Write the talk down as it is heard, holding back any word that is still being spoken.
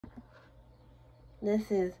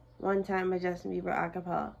This is One Time by Justin Bieber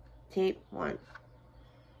Acapella. Tape 1.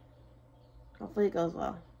 Hopefully it goes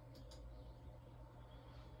well.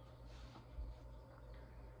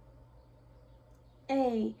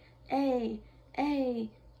 A, A,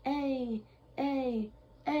 A, A, A,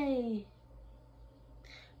 A.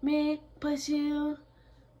 Me plus you,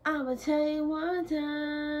 I'ma tell you one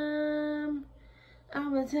time.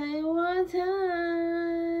 I'ma tell you one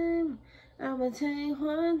time. I'ma tell you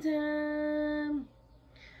one time.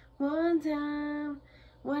 One time.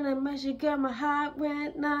 When I met you, got my heart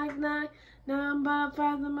went knock, knock. Now I'm about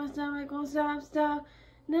fast and my stomach won't stop, stop.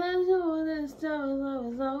 Now all this stuff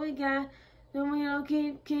is all we got. Then we don't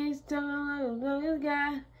keep talking like we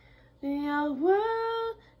got. Your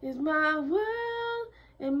world is my world,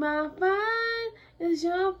 and my fire is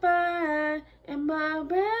your fire, and my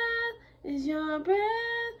breath is your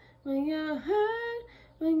breath. When you're hurt,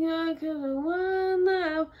 when you're cause of one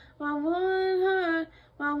love, my one heart,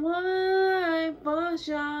 my one life for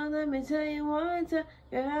sure. Let me tell you one time,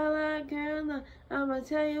 girl, love. I'ma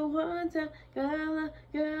tell you one time, girl,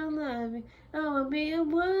 love me. I'ma be a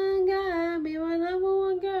one guy, be my number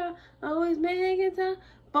one girl. Always making time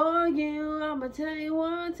for you. I'ma tell you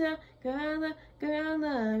one time, girl,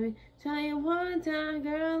 love me. Tell you one time,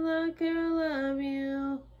 girl, love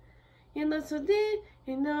you. You're not so deep,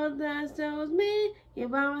 you know that was me. You're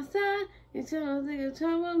by my side, you tell me to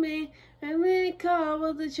talk with me. And we call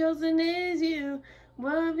what the chosen is you.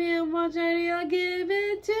 What if you want ready, I'll give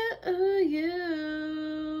it to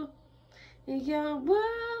you. Your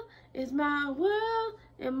world is my world,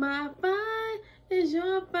 and my fire is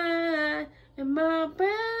your fire, and my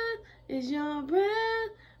breath is your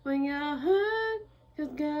breath. When you're hurt, 'cause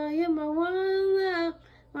girl, you're my one love,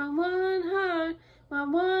 my one heart, my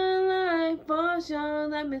one life for sure.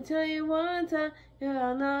 Let me tell you one time,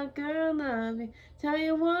 girl, love you. Tell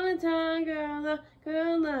you one time, girl,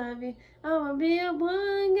 love you. I'ma be a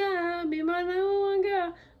one guy, be my number one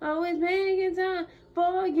girl. Always making time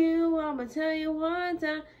for you. I'ma tell you one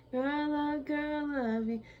time, girl, love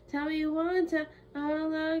you. Tell me one time,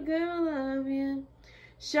 girl, love you.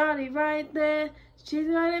 Shawty right there, she's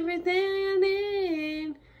got everything I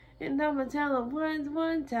need. And I'ma tell her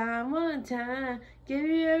one time, give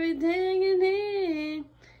you everything you need.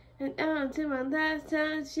 And until my last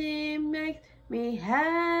time, she makes me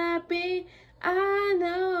happy. I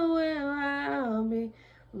know where I'll be,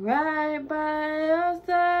 right by your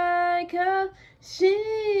side, 'cause she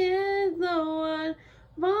is the one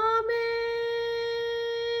for me.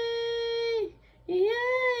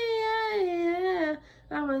 Yeah.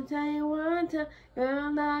 I'ma tell you one time,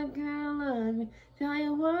 girl, love me. Tell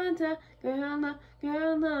you one time, girl,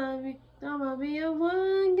 love me. I'ma be a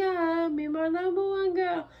one guy, be my number one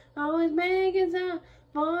girl. Always making time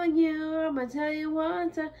for you. I'ma tell you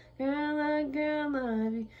one time, girl,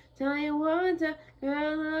 love you. Tell you one time,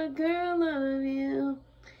 girl, love you.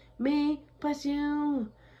 Me plus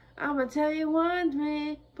you. I'ma tell you one,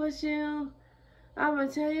 me plus you. I'ma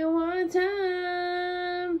tell you one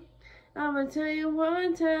time. I'ma tell you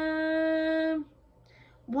one time.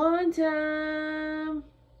 One time.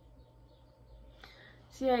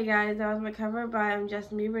 So yeah, guys, that was my cover by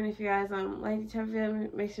Justin Bieber. And if you guys like the type of video,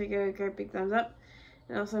 make sure you give it a great big thumbs up.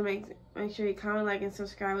 And also make sure you comment, like, and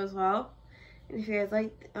subscribe as well. And if you guys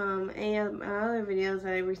liked any of my other videos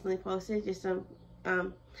that I recently posted, just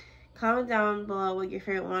comment down below what your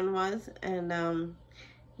favorite one was. And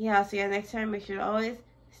yeah, I'll see you guys next time. Make sure to always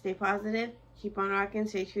stay positive, keep on rocking,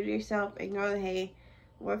 stay true to yourself, ignore the hate,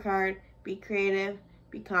 work hard, be creative,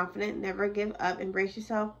 be confident, never give up, embrace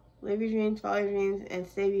yourself, live your dreams, follow your dreams, and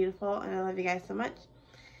stay beautiful. And I love you guys so much.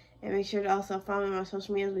 And make sure to also follow me on my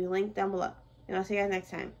social media. Will be linked down below. And I'll see you guys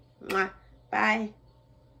next time. Mwah. Bye.